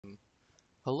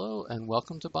Hello and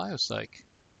welcome to BioCyc.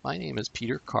 My name is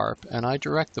Peter Karp and I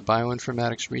direct the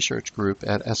Bioinformatics Research Group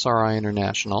at SRI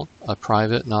International, a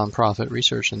private nonprofit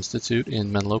research institute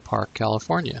in Menlo Park,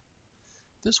 California.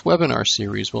 This webinar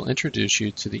series will introduce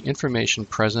you to the information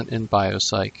present in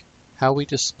BioCyc, how we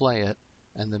display it,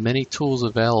 and the many tools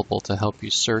available to help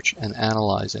you search and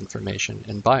analyze information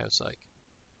in BioCyc.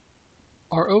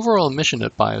 Our overall mission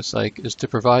at BioCyc is to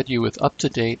provide you with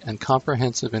up-to-date and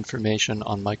comprehensive information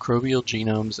on microbial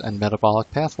genomes and metabolic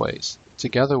pathways,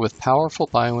 together with powerful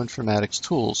bioinformatics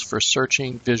tools for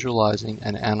searching, visualizing,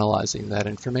 and analyzing that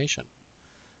information.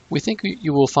 We think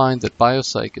you will find that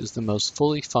BioCyc is the most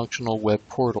fully functional web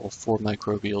portal for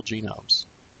microbial genomes.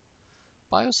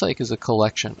 BioCyc is a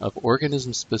collection of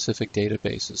organism-specific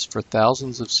databases for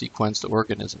thousands of sequenced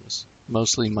organisms,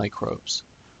 mostly microbes.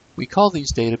 We call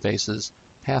these databases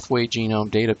Pathway Genome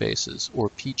Databases, or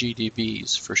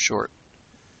PGDBs for short.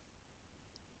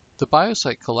 The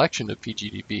BioCyc collection of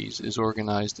PGDBs is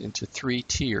organized into 3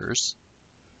 tiers.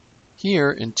 Here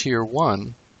in Tier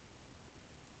 1,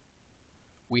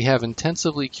 we have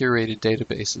intensively curated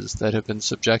databases that have been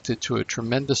subjected to a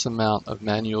tremendous amount of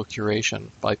manual curation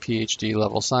by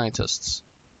PhD-level scientists.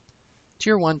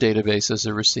 Tier 1 databases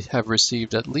have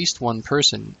received at least 1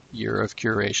 person-year of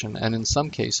curation, and in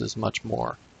some cases much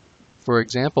more. For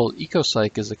example,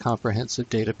 EcoCyc is a comprehensive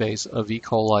database of E.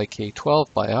 coli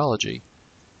K12 biology.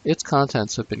 Its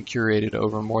contents have been curated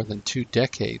over more than 2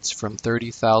 decades from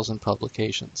 30,000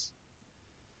 publications.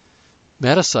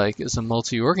 MetaCyc is a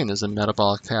multi-organism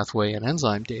metabolic pathway and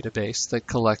enzyme database that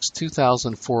collects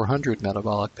 2,400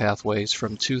 metabolic pathways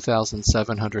from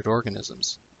 2,700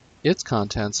 organisms. Its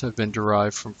contents have been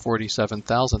derived from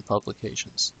 47,000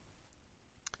 publications.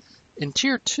 In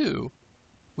Tier 2,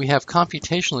 we have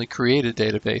computationally created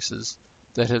databases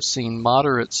that have seen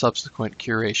moderate subsequent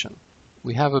curation.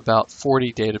 We have about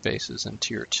 40 databases in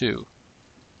Tier 2.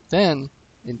 Then,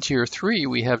 in Tier 3,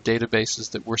 we have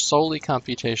databases that were solely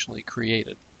computationally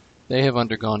created. They have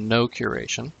undergone no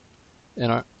curation.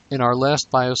 In our last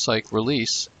BioCyc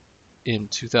release in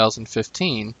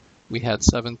 2015, we had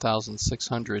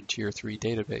 7,600 Tier 3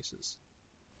 databases.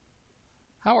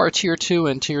 How are Tier 2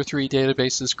 and Tier 3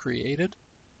 databases created?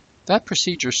 That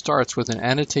procedure starts with an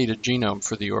annotated genome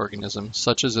for the organism,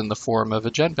 such as in the form of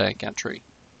a GenBank entry.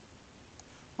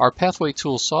 Our Pathway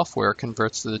Tools software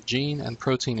converts the gene and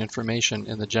protein information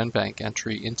in the GenBank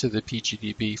entry into the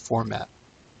PGDB format.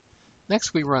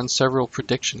 Next, we run several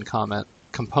prediction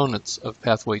components of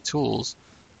Pathway Tools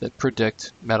that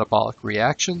predict metabolic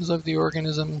reactions of the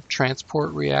organism,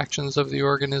 transport reactions of the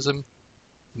organism,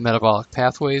 metabolic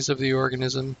pathways of the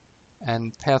organism,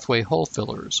 and pathway hole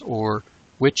fillers, or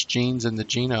which genes in the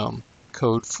genome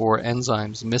code for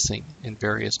enzymes missing in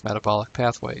various metabolic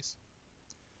pathways.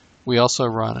 We also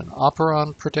run an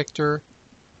operon predictor,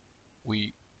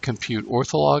 we compute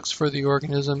orthologs for the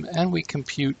organism, and we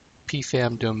compute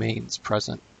PFAM domains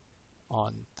present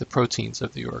on the proteins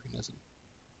of the organism.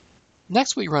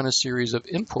 Next, we run a series of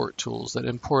import tools that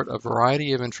import a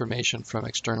variety of information from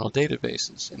external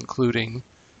databases, including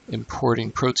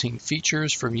importing protein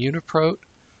features from UniProt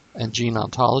and gene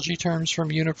ontology terms from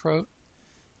UniProt,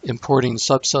 importing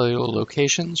subcellular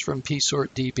locations from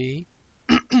psortdb,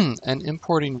 and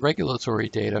importing regulatory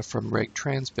data from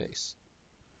regtransbase.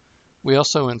 We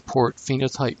also import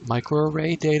phenotype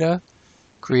microarray data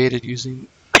created using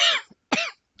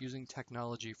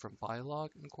technology from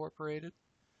Biolog Incorporated.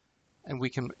 And we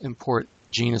can import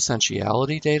gene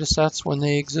essentiality data sets when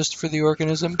they exist for the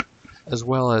organism, as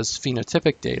well as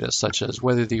phenotypic data such as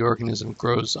whether the organism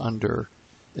grows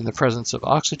in the presence of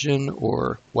oxygen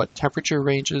or what temperature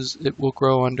ranges it will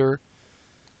grow under.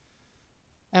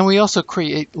 And we also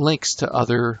create links to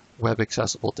other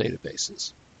web-accessible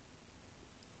databases.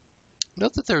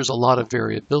 Note that there's a lot of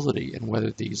variability in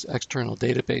whether these external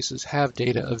databases have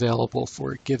data available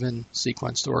for a given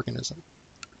sequenced organism.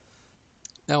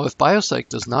 Now, if BioCyc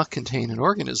does not contain an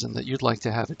organism that you'd like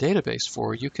to have a database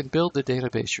for, you can build the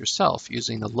database yourself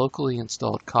using a locally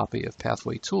installed copy of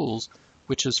Pathway Tools,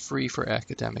 which is free for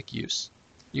academic use.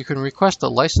 You can request a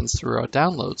license through our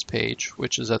Downloads page,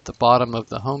 which is at the bottom of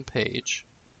the home page.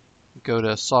 Go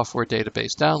to Software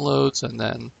Database Downloads and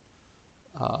then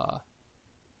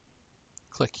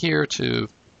click here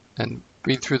and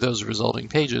read through those resulting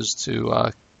pages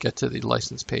to get to the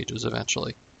license pages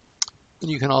eventually. And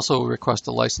you can also request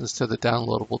a license to the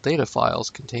downloadable data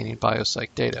files containing BioCyc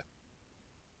data.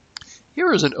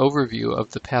 Here is an overview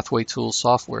of the Pathway Tools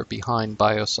software behind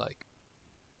BioCyc.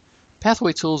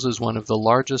 Pathway Tools is one of the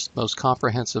largest, most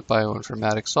comprehensive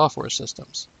bioinformatics software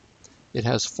systems. It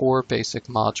has 4 basic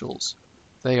modules.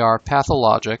 They are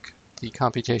pathologic, the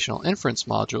computational inference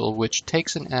module, which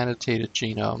takes an annotated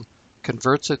genome,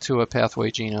 converts it to a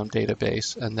pathway genome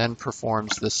database, and then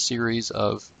performs this series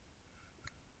of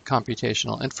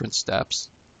computational inference steps.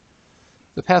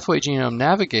 The Pathway Genome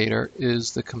Navigator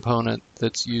is the component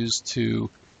that's used to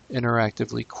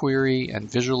interactively query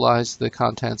and visualize the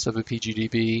contents of a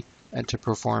PGDB and to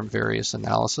perform various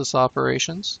analysis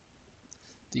operations.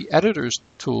 The editor's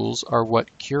tools are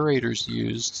what curators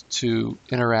use to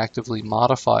interactively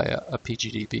modify a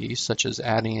PGDB, such as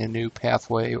adding a new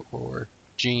pathway or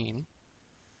gene.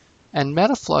 And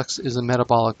Metaflux is a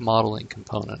metabolic modeling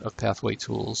component of Pathway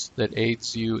Tools that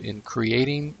aids you in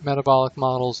creating metabolic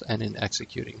models and in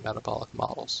executing metabolic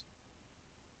models.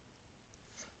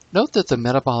 Note that the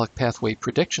metabolic pathway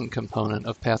prediction component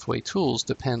of Pathway Tools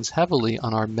depends heavily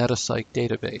on our BioCyc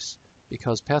database,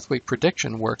 because pathway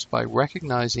prediction works by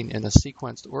recognizing in a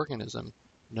sequenced organism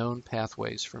known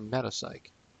pathways from BioCyc.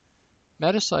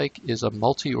 BioCyc is a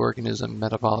multi-organism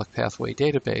metabolic pathway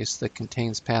database that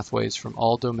contains pathways from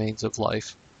all domains of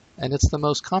life, and it's the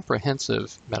most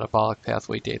comprehensive metabolic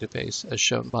pathway database as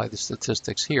shown by the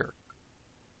statistics here.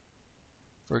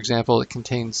 For example, it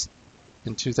contains,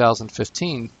 in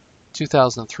 2015,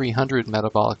 2,300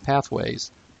 metabolic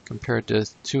pathways compared to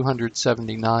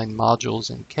 279 modules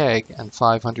in KEGG and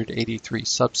 583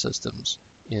 subsystems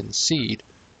in SEED,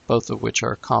 both of which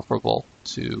are comparable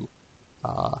to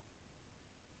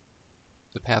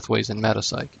the pathways in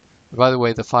BioCyc. By the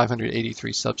way, the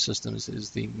 583 subsystems is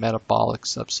the metabolic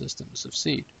subsystems of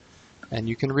SEED. And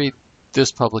you can read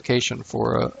this publication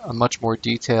for a much more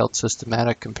detailed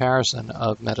systematic comparison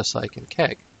of BioCyc and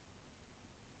KEGG.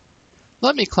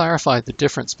 Let me clarify the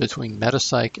difference between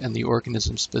BioCyc and the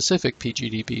organism-specific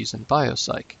PGDBs in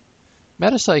BioCyc.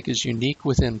 BioCyc is unique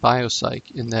within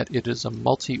BioCyc in that it is a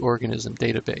multi-organism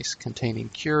database containing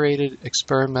curated,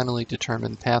 experimentally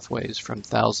determined pathways from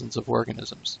thousands of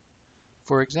organisms.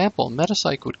 For example,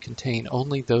 BioCyc would contain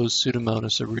only those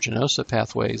Pseudomonas aeruginosa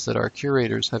pathways that our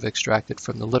curators have extracted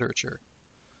from the literature.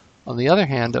 On the other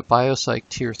hand, a BioCyc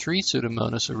Tier 3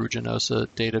 Pseudomonas aeruginosa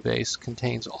database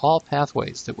contains all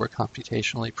pathways that were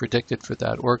computationally predicted for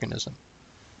that organism.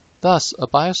 Thus, a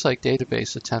BioCyc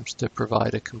database attempts to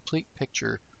provide a complete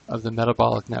picture of the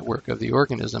metabolic network of the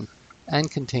organism and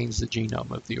contains the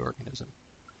genome of the organism.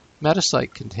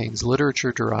 BioCyc contains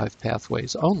literature-derived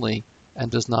pathways only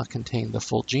and does not contain the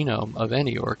full genome of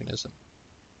any organism.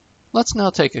 Let's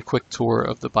now take a quick tour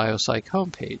of the BioCyc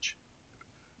homepage.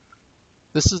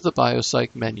 This is the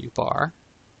BioCyc menu bar.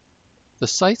 The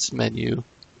Sites menu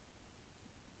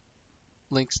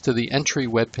links to the entry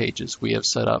web pages we have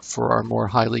set up for our more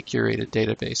highly curated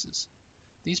databases.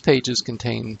 These pages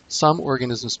contain some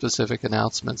organism-specific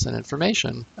announcements and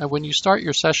information, and when you start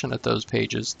your session at those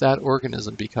pages, that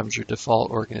organism becomes your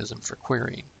default organism for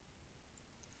querying.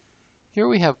 Here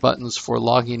we have buttons for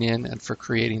logging in and for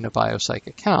creating a BioCyc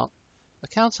account.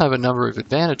 Accounts have a number of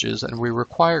advantages, and we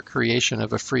require creation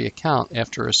of a free account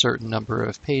after a certain number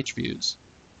of page views.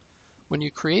 When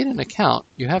you create an account,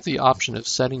 you have the option of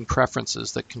setting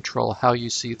preferences that control how you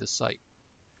see the site.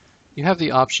 You have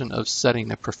the option of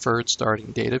setting a preferred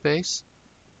starting database.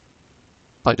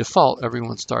 By default,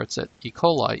 everyone starts at E.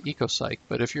 coli EcoCyc,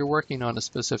 but if you're working on a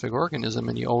specific organism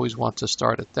and you always want to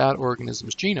start at that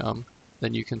organism's genome,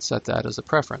 then you can set that as a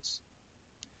preference.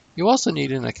 You also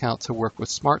need an account to work with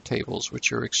smart tables,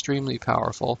 which are extremely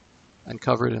powerful and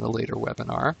covered in a later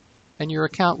webinar, and your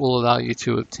account will allow you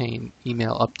to obtain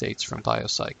email updates from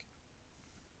BioCyc.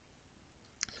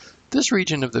 This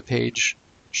region of the page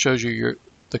shows you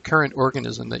the current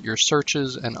organism that your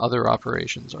searches and other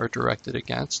operations are directed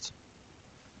against.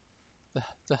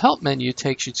 The Help menu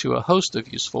takes you to a host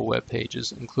of useful web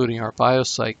pages, including our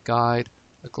BioCyc guide,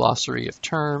 a glossary of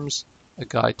terms, a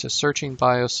guide to searching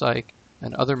BioCyc,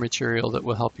 and other material that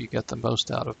will help you get the most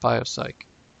out of BioCyc.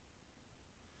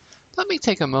 Let me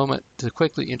take a moment to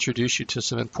quickly introduce you to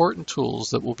some important tools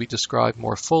that will be described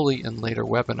more fully in later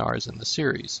webinars in the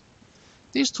series.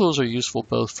 These tools are useful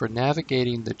both for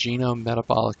navigating the genome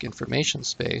metabolic information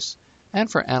space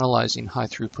and for analyzing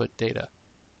high-throughput data.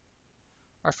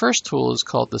 Our first tool is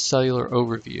called the Cellular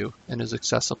Overview and is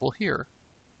accessible here.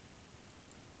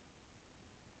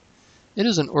 It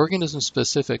is an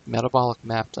organism-specific metabolic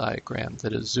map diagram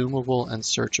that is zoomable and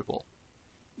searchable.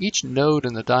 Each node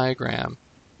in the diagram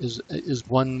is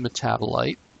one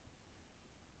metabolite.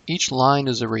 Each line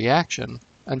is a reaction,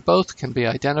 and both can be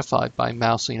identified by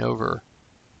mousing over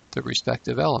the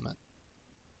respective element.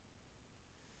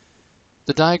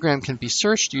 The diagram can be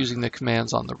searched using the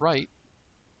commands on the right,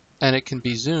 and it can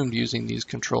be zoomed using these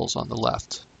controls on the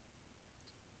left,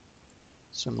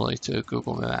 similarly to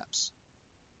Google Maps.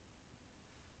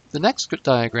 The next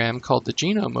diagram, called the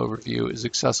genome overview, is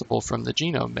accessible from the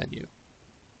genome menu.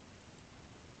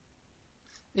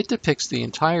 It depicts the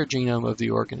entire genome of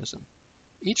the organism.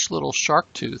 Each little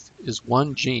shark tooth is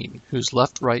one gene whose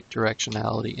left-right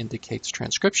directionality indicates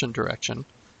transcription direction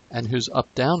and whose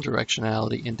up-down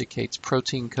directionality indicates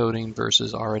protein coding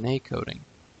versus RNA coding.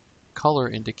 Color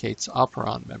indicates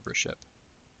operon membership.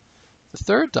 The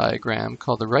third diagram,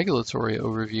 called the regulatory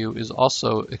overview, is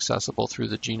also accessible through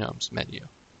the genomes menu.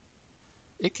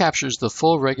 It captures the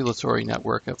full regulatory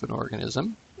network of an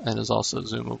organism and is also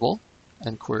zoomable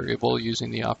and queryable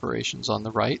using the operations on the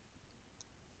right.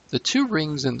 The two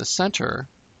rings in the center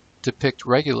depict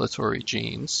regulatory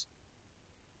genes.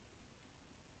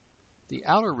 The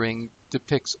outer ring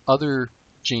depicts other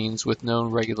genes with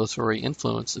known regulatory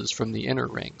influences from the inner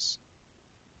rings.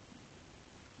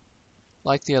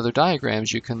 Like the other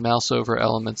diagrams, you can mouse over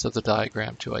elements of the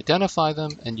diagram to identify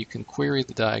them, and you can query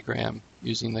the diagram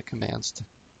using the commands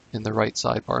in the right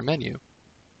sidebar menu.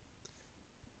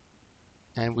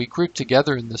 And we group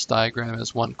together in this diagram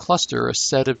as one cluster a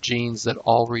set of genes that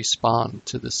all respond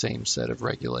to the same set of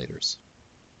regulators.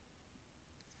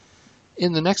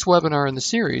 In the next webinar in the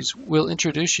series, we'll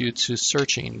introduce you to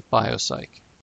searching BioCyc.